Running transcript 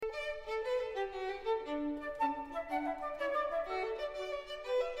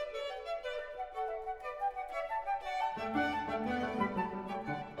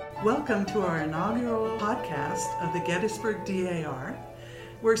Welcome to our inaugural podcast of the Gettysburg DAR.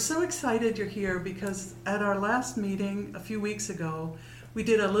 We're so excited you're here because at our last meeting a few weeks ago, we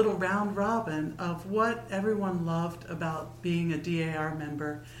did a little round robin of what everyone loved about being a DAR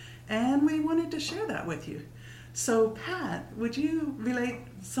member, and we wanted to share that with you. So Pat, would you relate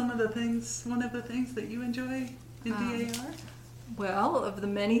one of the things that you enjoy in DAR? Well, of the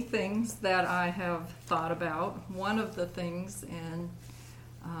many things that I have thought about, one of the things, and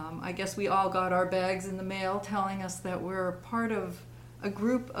I guess we all got our bags in the mail telling us that we're part of a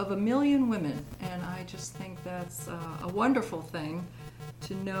group of 1 million women, and I just think that's a wonderful thing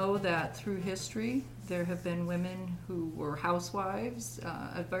to know that through history there have been women who were housewives,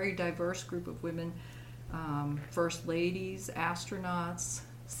 a very diverse group of women, first ladies, astronauts,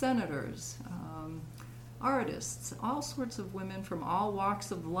 senators, artists, all sorts of women from all walks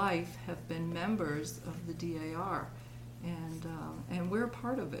of life have been members of the DAR, and we're a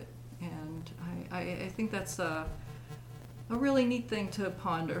part of it. And I think that's a really neat thing to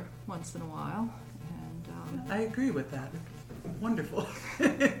ponder once in a while. And I agree with that. Wonderful.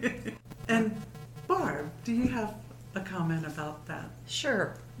 And Barb, do you have a comment about that?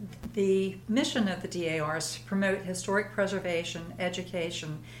 Sure. The mission of the DAR is to promote historic preservation,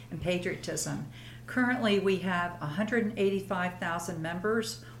 education, and patriotism. Currently, we have 185,000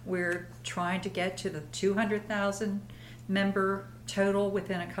 members. We're trying to get to the 200,000 member total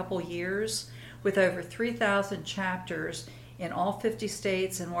within a couple years, with over 3,000 chapters in all 50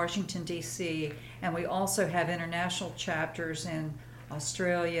 states and Washington, D.C., and we also have international chapters in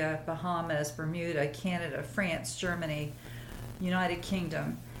Australia, Bahamas, Bermuda, Canada, France, Germany, United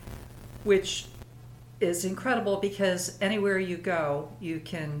Kingdom, which is incredible because anywhere you go, you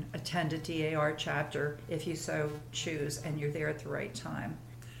can attend a DAR chapter if you so choose, and you're there at the right time.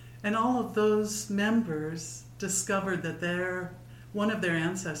 And all of those members discovered that one of their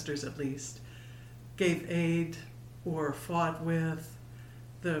ancestors at least gave aid or fought with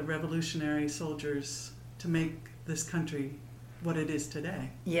the revolutionary soldiers to make this country what it is today.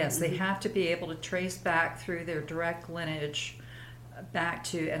 Yes, they have to be able to trace back through their direct lineage back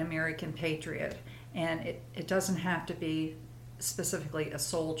to an American patriot. And it doesn't have to be specifically a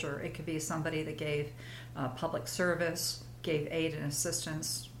soldier. It could be somebody that gave public service, gave aid and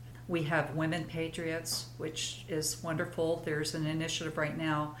assistance. We have women patriots, which is wonderful. There's an initiative right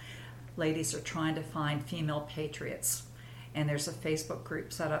now. Ladies are trying to find female patriots, and there's a Facebook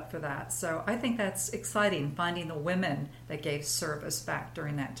group set up for that. So I think that's exciting, finding the women that gave service back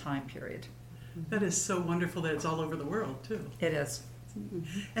during that time period. That is so wonderful that it's all over the world, too. It is.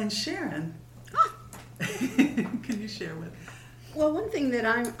 And Sharon, can you share with us? Well, one thing that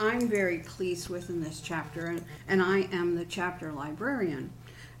I'm very pleased with in this chapter, and I am the chapter librarian,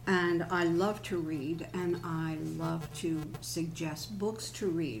 and I love to read, and I love to suggest books to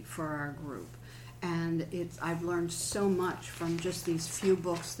read for our group. And I've learned so much from just these few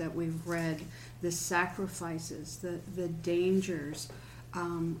books that we've read, the sacrifices, the dangers,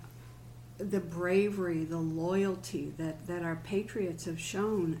 the bravery, the loyalty that our patriots have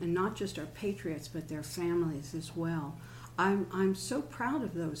shown, and not just our patriots, but their families as well. I'm so proud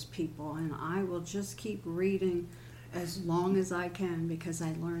of those people, and I will just keep reading as long as I can because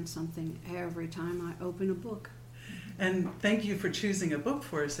I learn something every time I open a book. And thank you for choosing a book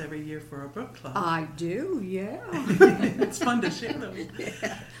for us every year for our book club. I do, yeah. It's fun to share them.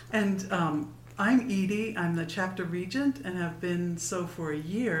 Yeah. And I'm Edie. I'm the chapter regent and have been so for a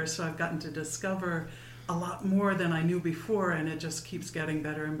year, so I've gotten to discover a lot more than I knew before, and it just keeps getting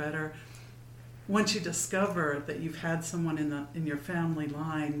better and better. Once you discover that you've had someone in your family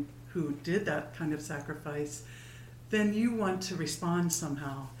line who did that kind of sacrifice, then you want to respond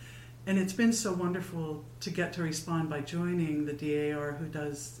somehow. And it's been so wonderful to get to respond by joining the DAR, who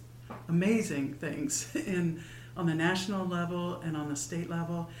does amazing things on the national level and on the state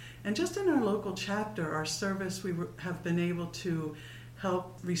level. And just in our local chapter, our service, we have been able to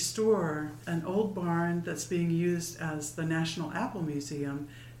help restore an old barn that's being used as the National Apple Museum.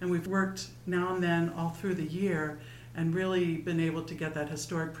 And we've worked now and then all through the year and really been able to get that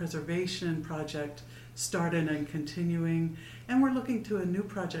historic preservation project started and continuing. And we're looking to a new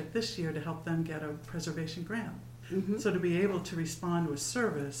project this year to help them get a preservation grant. Mm-hmm. So to be able to respond with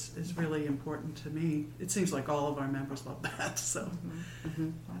service is really important to me. It seems like all of our members love that. So,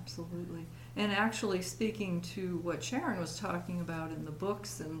 Absolutely. And actually, speaking to what Sharon was talking about in the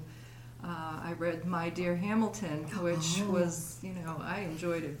books, and I read My Dear Hamilton, which was, I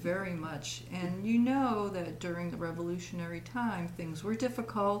enjoyed it very much. And you know that during the Revolutionary time, things were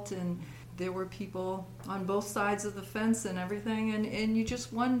difficult, and there were people on both sides of the fence and everything, and you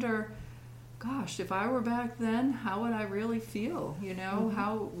just wonder gosh, if I were back then, how would I really feel? You know,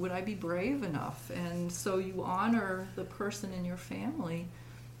 how would I be brave enough? And so you honor the person in your family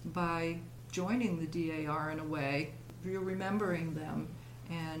by joining the DAR in a way. You're remembering them.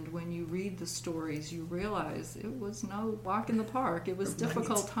 And when you read the stories, you realize it was no walk in the park. It was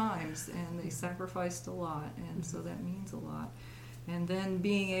difficult times, and they sacrificed a lot, and so that means a lot. And then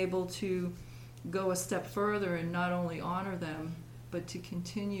being able to go a step further and not only honor them, but to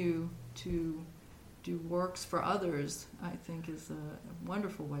continue to do works for others, I think is a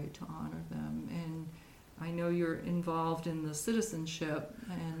wonderful way to honor them. And I know you're involved in the citizenship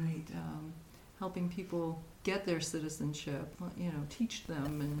and helping people get their citizenship, you know, teach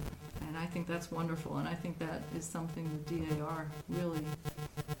them, and I think that's wonderful, and I think that is something the DAR really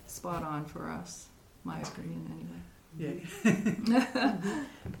spot on for us, my opinion anyway. Yeah.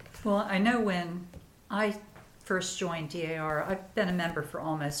 Well, I know when I first joined DAR, I've been a member for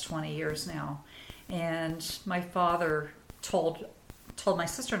almost 20 years now, and my father told my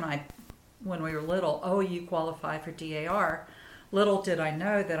sister and I when we were little, "Oh, you qualify for DAR." Little did I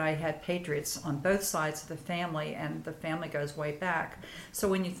know that I had patriots on both sides of the family, and the family goes way back. So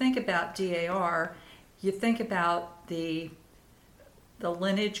when you think about DAR, you think about the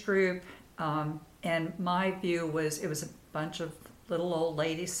lineage group, and my view was it was a bunch of little old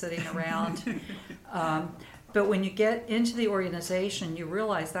ladies sitting around. But when you get into the organization, you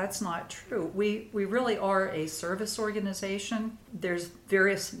realize that's not true. We really are a service organization.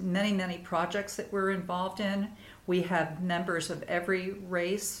 There's many projects that we're involved in. We have members of every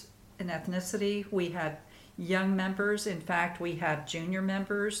race and ethnicity. We have young members. In fact, we have junior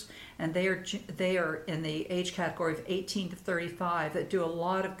members, and they are in the age category of 18 to 35 that do a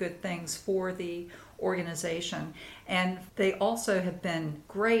lot of good things for the organization. And they also have been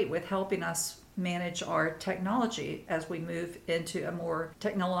great with helping us manage our technology as we move into a more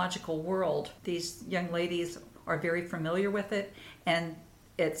technological world. These young ladies are very familiar with it, and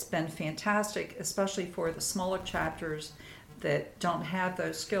it's been fantastic, especially for the smaller chapters that don't have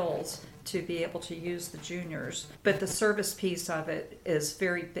those skills to be able to use the juniors. But the service piece of it is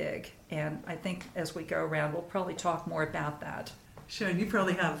very big, and I think as we go around, we'll probably talk more about that. Sharon, you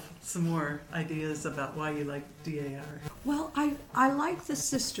probably have some more ideas about why you like DAR. Well, I like the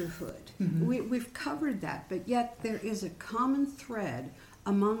sisterhood. We've covered that, but yet there is a common thread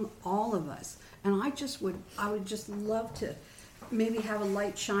among all of us. And I would just love to maybe have a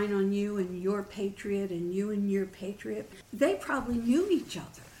light shine on you and your patriot and you and your patriot. They probably knew each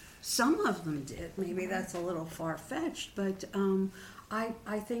other. Some of them did. Maybe that's a little far-fetched, but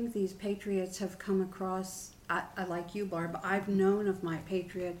I think these patriots have come across, I like you, Barb, I've known of my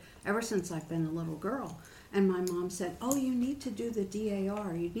patriot ever since I've been a little girl. And my mom said, "Oh, you need to do the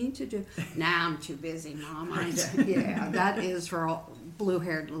DAR. You need to do..." "Nah, I'm too busy, Mom." Yeah, that is for all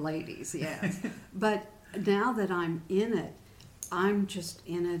blue-haired ladies, yes. But now that I'm in it, I'm just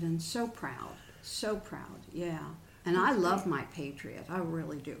in it and so proud, yeah. And I love my patriot, I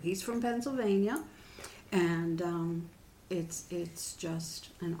really do. He's from Pennsylvania, and it's just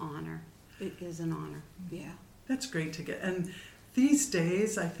an honor. It is an honor, yeah. That's great to get. And these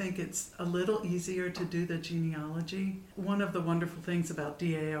days, I think it's a little easier to do the genealogy. One of the wonderful things about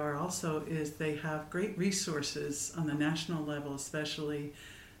DAR also is they have great resources on the national level, especially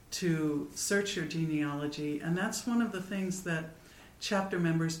to search your genealogy. And that's one of the things that chapter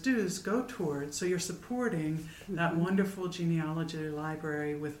members do is go toward. So you're supporting that wonderful genealogy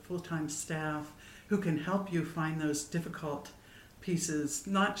library with full-time staff who can help you find those difficult pieces,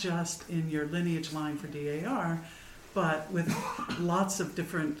 not just in your lineage line for DAR, but with lots of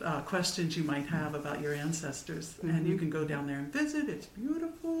different questions you might have about your ancestors. And you can go down there and visit. It's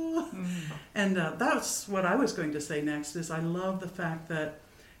beautiful. And that's what I was going to say next, is I love the fact that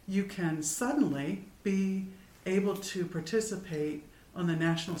you can suddenly be able to participate on the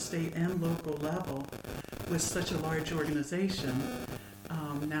national, state, and local level with such a large organization.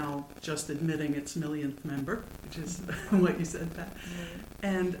 Now just admitting its millionth member, which is what you said, Pat.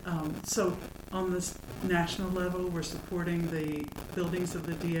 And so on this national level, we're supporting the buildings of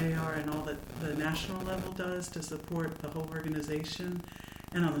the DAR and all that the national level does to support the whole organization.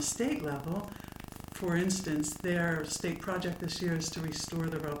 And on the state level, for instance, their state project this year is to restore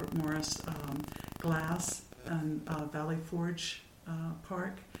the Robert Morris glass and Valley Forge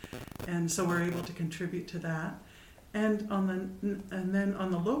Park. And so we're able to contribute to that. And then on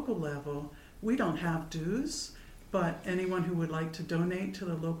the local level, we don't have dues, but anyone who would like to donate to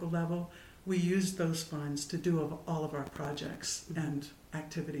the local level, we use those funds to do all of our projects and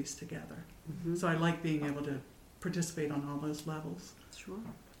activities together. So I like being able to participate on all those levels. Sure.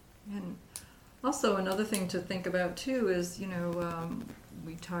 And Also, another thing to think about too is,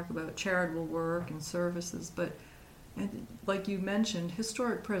 we talk about charitable work and services, but like you mentioned,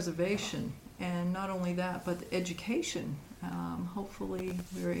 historic preservation, and not only that, but education. Hopefully,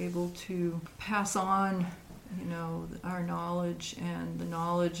 we're able to pass on, our knowledge and the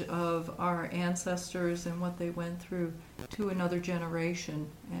knowledge of our ancestors and what they went through to another generation,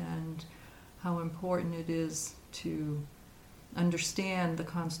 and how important it is to understand the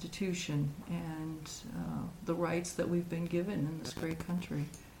Constitution and the rights that we've been given in this great country.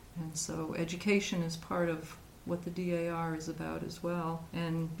 And so education is part of what the DAR is about as well.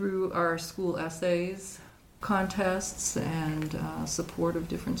 And through our school essays, contests, and support of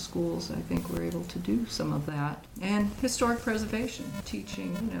different schools, I think we're able to do some of that. And historic preservation,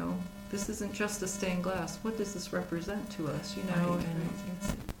 teaching, this isn't just a stained glass. What does this represent to us, Right. and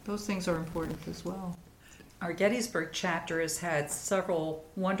those things are important as well. Our Gettysburg chapter has had several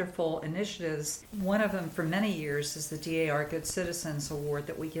wonderful initiatives. One of them for many years is the DAR Good Citizens Award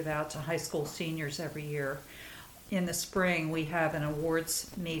that we give out to high school seniors every year. In the spring, we have an awards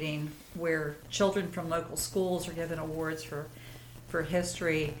meeting where children from local schools are given awards for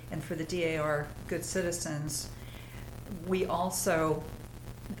history and for the DAR Good Citizens. We also,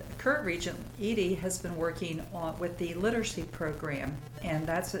 the current Regent Edie has been working with the literacy program, and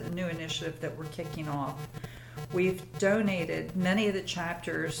that's a new initiative that we're kicking off. We've donated many of the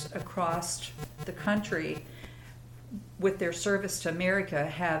chapters across the country with their service to America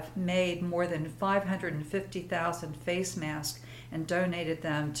have made more than 550,000 face masks and donated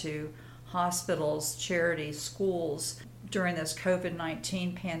them to hospitals, charities, schools during this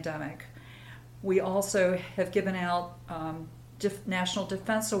COVID-19 pandemic. We also have given out National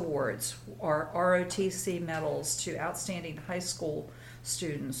Defense Awards, or ROTC medals, to outstanding high school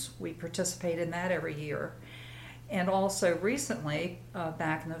students. We participate in that every year. And also recently,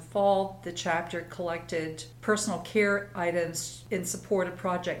 back in the fall, the chapter collected personal care items in support of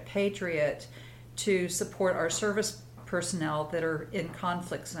Project Patriot to support our service personnel that are in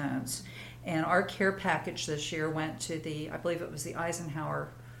conflict zones. And our care package this year went to I believe it was the Eisenhower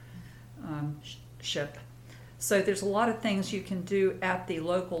ship. So there's a lot of things you can do at the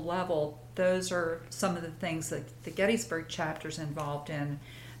local level. Those are some of the things that the Gettysburg chapter's involved in,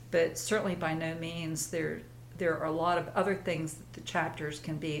 but certainly by no means there are a lot of other things that the chapters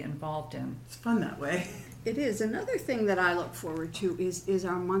can be involved in. It's fun that way. It is. Another thing that I look forward to is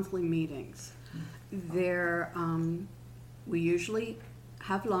our monthly meetings. There, we usually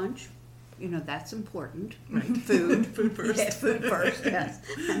have lunch. That's important. Right. Food. Food first. Yeah, food first, yes.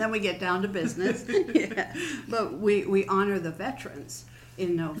 And then we get down to business. Yeah. But we honor the veterans.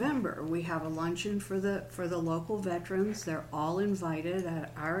 In November, we have a luncheon for the local veterans. They're all invited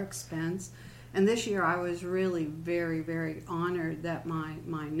at our expense. And this year I was really very, very honored that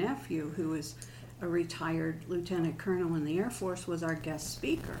my nephew, who is a retired lieutenant colonel in the Air Force, was our guest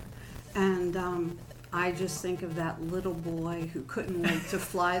speaker. And I just think of that little boy who couldn't wait to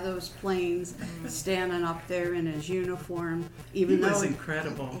fly those planes, standing up there in his uniform. Even He was though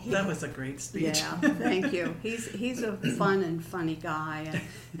incredible. That was a great speech. yeah, thank you. He's a fun and funny guy,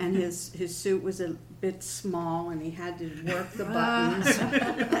 and his suit was a bit small, and he had to work the buttons.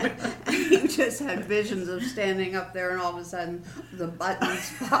 He just had visions of standing up there, and all of a sudden the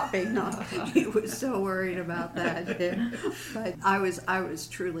buttons popping up. He was so worried about that. But I was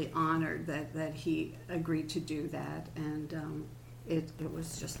truly honored that he agreed to do that, and it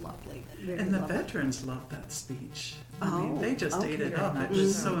was just lovely. Very And the lovely. veterans loved that speech. I Oh, mean, they just okay. ate it up. It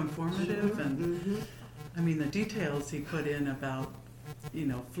was so informative, and Mhm. I mean, the details he put in about,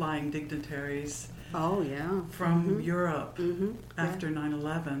 flying dignitaries Oh yeah. from Europe Mm-hmm. after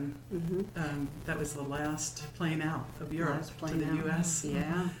 9/11. Mm-hmm. That was the last plane out of Europe Last to plane the out. U.S.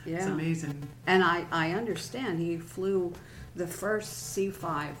 Yeah, It's yeah. amazing. And I understand he flew the first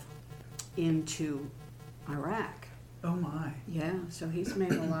C-5 into Iraq. Oh my. Yeah, so he's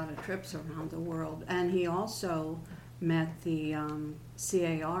made a lot of trips around the world. And he also met the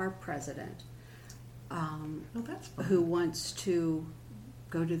CAR president, Well, that's fun. who wants to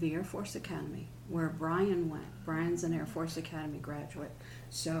go to the Air Force Academy, where Brian went. Brian's an Air Force Academy graduate.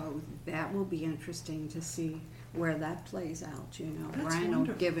 So that will be interesting to see where that plays out, That's Brian will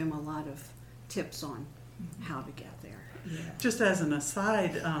wonderful. give him a lot of tips on how to get there. Yeah. Just as an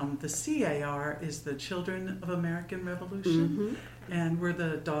aside, the CAR is the Children of American Revolution, and we're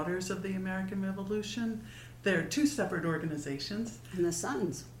the Daughters of the American Revolution. They're two separate organizations, And the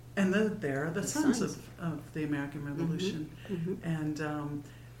sons. and they're the The sons sons. of the American Revolution. Mhm. And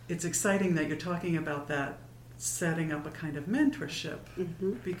it's exciting that you're talking about that, setting up a kind of mentorship,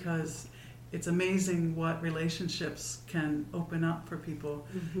 Mhm. because it's amazing what relationships can open up for people,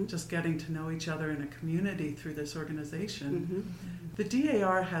 just getting to know each other in a community through this organization. The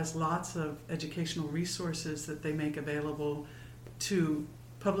DAR has lots of educational resources that they make available to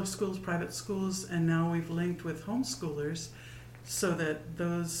public schools, private schools, and now we've linked with homeschoolers so that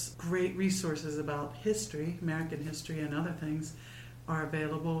those great resources about history, American history and other things, are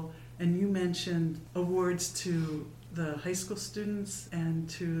available. And you mentioned awards to the high school students and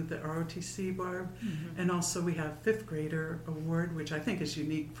to the ROTC, Barb. And also we have fifth grader award, which I think is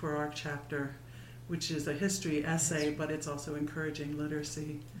unique for our chapter, which is a history essay, but it's also encouraging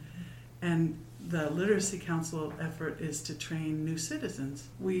literacy. And the Literacy Council effort is to train new citizens.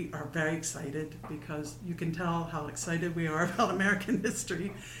 We are very excited because you can tell how excited we are about American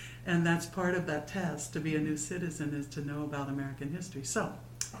history. And that's part of that test, to be a new citizen, is to know about American history. So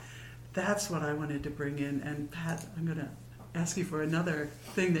that's what I wanted to bring in. And Pat, I'm going to ask you for another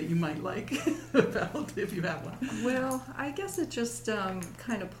thing that you might like about, if you have one. Well, I guess it just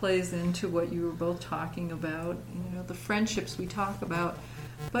kind of plays into what you were both talking about, you know, the friendships we talk about,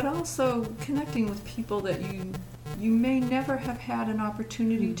 but also connecting with people that you may never have had an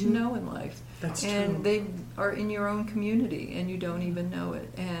opportunity to know in life. That's and true. they are in your own community and you don't even know it.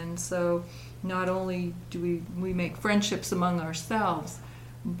 And so not only do we make friendships among ourselves,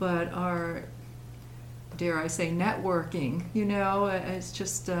 but our, dare I say, networking, you know, it's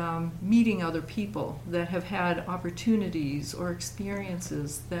just meeting other people that have had opportunities or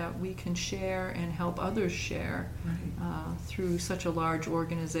experiences that we can share and help others share through such a large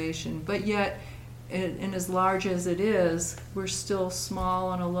organization. But yet, and as large as it is, we're still small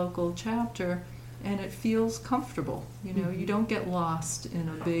on a local chapter, and it feels comfortable. You know, you don't get lost in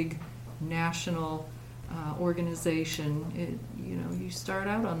a big national organization. You know, you start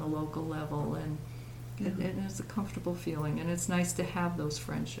out on the local level, and it's a comfortable feeling, and it's nice to have those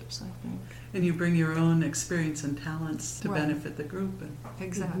friendships, I think. And you bring your own experience and talents to Right. benefit the group. And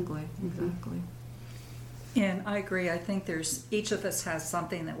Exactly. And I agree. I think each of us has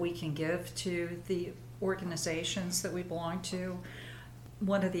something that we can give to the organizations that we belong to.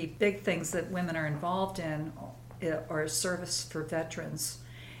 One of the big things that women are involved in are service for veterans.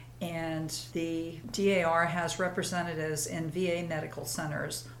 And the DAR has representatives in VA medical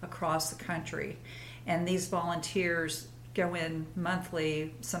centers across the country. And these volunteers go in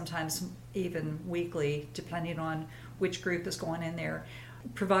monthly, sometimes even weekly, depending on which group is going in there,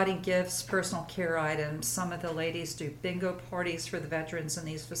 providing gifts, personal care items. Some of the ladies do bingo parties for the veterans in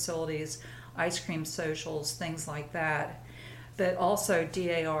these facilities, ice cream socials, things like that. But also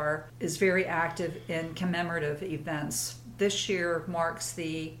DAR is very active in commemorative events. This year marks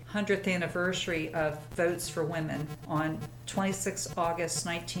the 100th anniversary of Votes for Women. On 26 August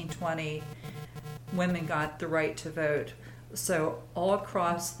 1920, women got the right to vote. So all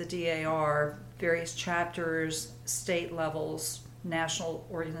across the DAR, various chapters, state levels, national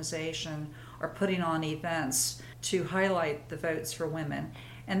organization are putting on events to highlight the Votes for Women.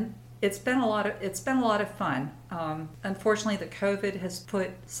 And it's been a lot of fun. Unfortunately, the COVID has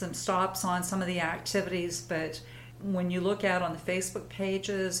put some stops on some of the activities, but when you look out on the Facebook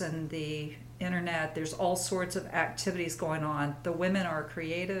pages and the internet, there's all sorts of activities going on. The women are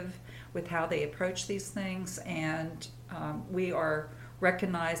creative with how they approach these things, and we are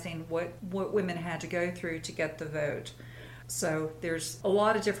recognizing what women had to go through to get the vote. So there's a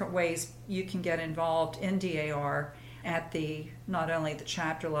lot of different ways you can get involved in DAR at not only the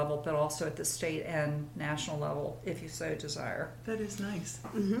chapter level, but also at the state and national level, if you so desire. that is nice.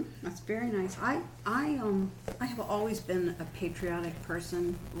 That's very nice. I have always been a patriotic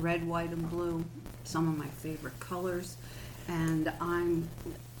person. Red, white, and blue, some of my favorite colors, and I'm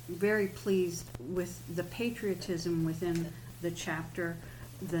very pleased with the patriotism within the chapter,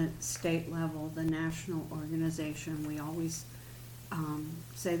 the state level, the national organization. We always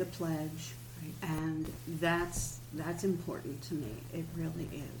say the pledge, and that's important to me. It really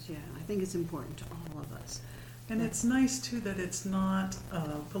is. Yeah, I think it's important to all of us. And it's nice, too, that it's not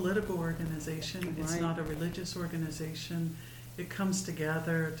a political organization. It's Right. not a religious organization. It comes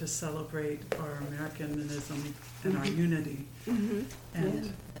together to celebrate our Americanism and our unity.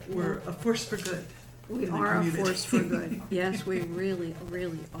 And we're a force for good. We in the are a community. force for good. Yes, we really,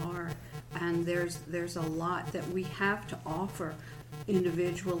 really are. And there's a lot that we have to offer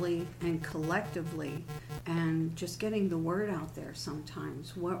individually and collectively, and just getting the word out there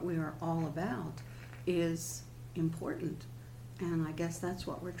sometimes, what we are all about, is important. And I guess that's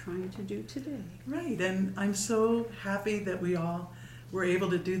what we're trying to do today. Right, and I'm so happy that we all were able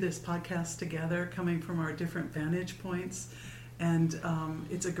to do this podcast together, coming from our different vantage points. And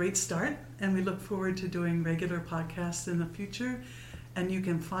it's a great start, and we look forward to doing regular podcasts in the future. And you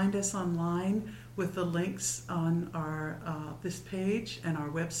can find us online with the links on our this page and our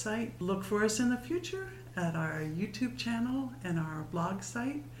website. Look for us in the future at our YouTube channel and our blog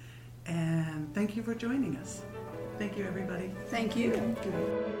site. And thank you for joining us. Thank you, everybody. Thank you.